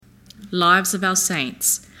Lives of our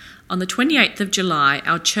Saints. On the 28th of July,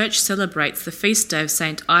 our church celebrates the feast day of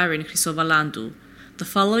Saint Irene Cristovalandu. The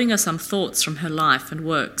following are some thoughts from her life and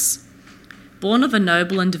works. Born of a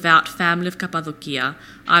noble and devout family of Cappadocia,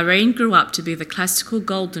 Irene grew up to be the classical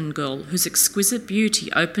golden girl whose exquisite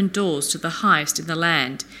beauty opened doors to the highest in the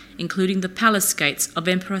land, including the palace gates of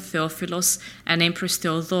Emperor Theophilos and Empress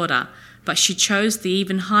Theodora, but she chose the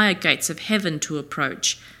even higher gates of heaven to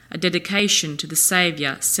approach, a dedication to the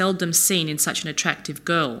Saviour seldom seen in such an attractive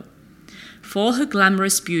girl. For her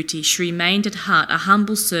glamorous beauty, she remained at heart a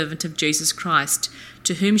humble servant of Jesus Christ,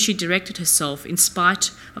 to whom she directed herself in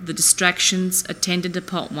spite of the distractions attendant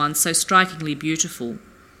upon one so strikingly beautiful.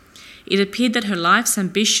 It appeared that her life's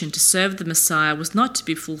ambition to serve the Messiah was not to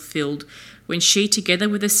be fulfilled when she, together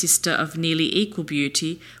with a sister of nearly equal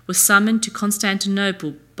beauty, was summoned to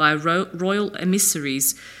Constantinople by royal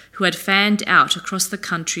emissaries who had fanned out across the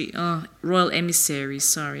country.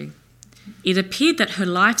 It appeared that her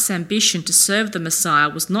life's ambition to serve the Messiah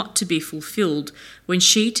was not to be fulfilled when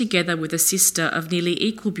she, together with a sister of nearly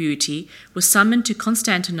equal beauty, was summoned to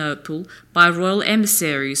Constantinople by royal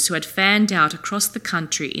emissaries who had fanned out across the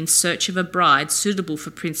country in search of a bride suitable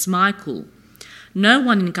for Prince Michael. No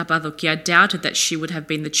one in Cappadocia doubted that she would have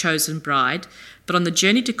been the chosen bride, but on the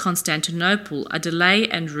journey to Constantinople, a delay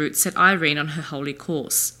en route set Irene on her holy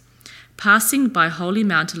course. Passing by holy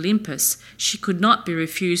Mount Olympus, she could not be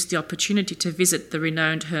refused the opportunity to visit the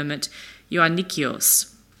renowned hermit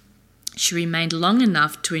Ioannikios. She remained long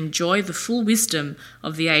enough to enjoy the full wisdom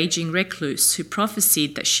of the aging recluse who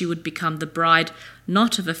prophesied that she would become the bride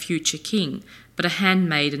not of a future king, but a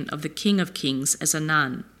handmaiden of the King of Kings as a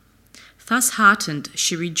nun. Thus heartened,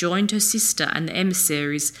 she rejoined her sister and the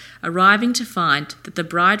emissaries, arriving to find that the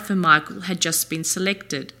bride for Michael had just been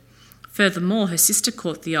selected. Furthermore, her sister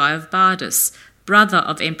caught the eye of Bardas, brother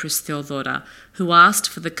of Empress Theodora, who asked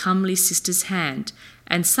for the comely sister's hand,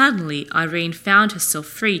 and suddenly Irene found herself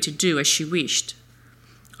free to do as she wished.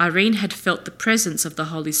 Irene had felt the presence of the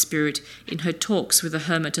Holy Spirit in her talks with the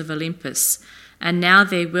hermit of Olympus, and now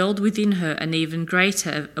there welled within her an even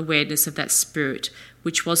greater awareness of that spirit,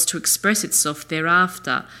 which was to express itself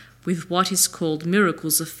thereafter with what is called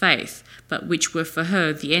miracles of faith, but which were for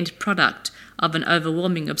her the end product of an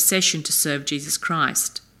overwhelming obsession to serve Jesus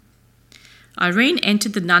Christ. Irene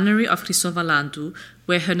entered the nunnery of Cristovalandu,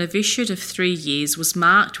 where her novitiate of 3 years was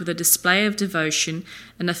marked with a display of devotion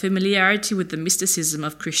and a familiarity with the mysticism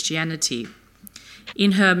of Christianity.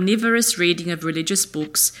 In her omnivorous reading of religious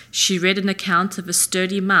books, she read an account of a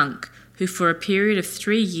sturdy monk who for a period of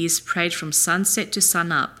 3 years prayed from sunset to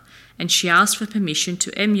sunup, and she asked for permission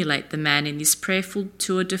to emulate the man in this prayerful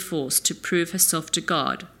tour de force to prove herself to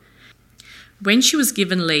God. When she was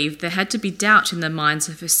given leave, there had to be doubt in the minds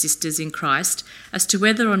of her sisters in Christ as to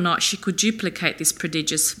whether or not she could duplicate this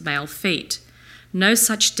prodigious male feat. No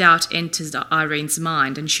such doubt entered Irene's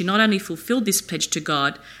mind, and she not only fulfilled this pledge to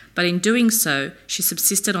God, but in doing so, she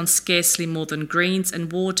subsisted on scarcely more than greens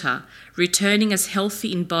and water, returning as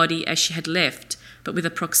healthy in body as she had left, but with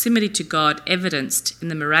a proximity to God evidenced in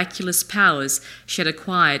the miraculous powers she had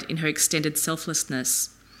acquired in her extended selflessness.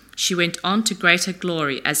 She went on to greater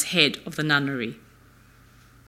glory as head of the nunnery.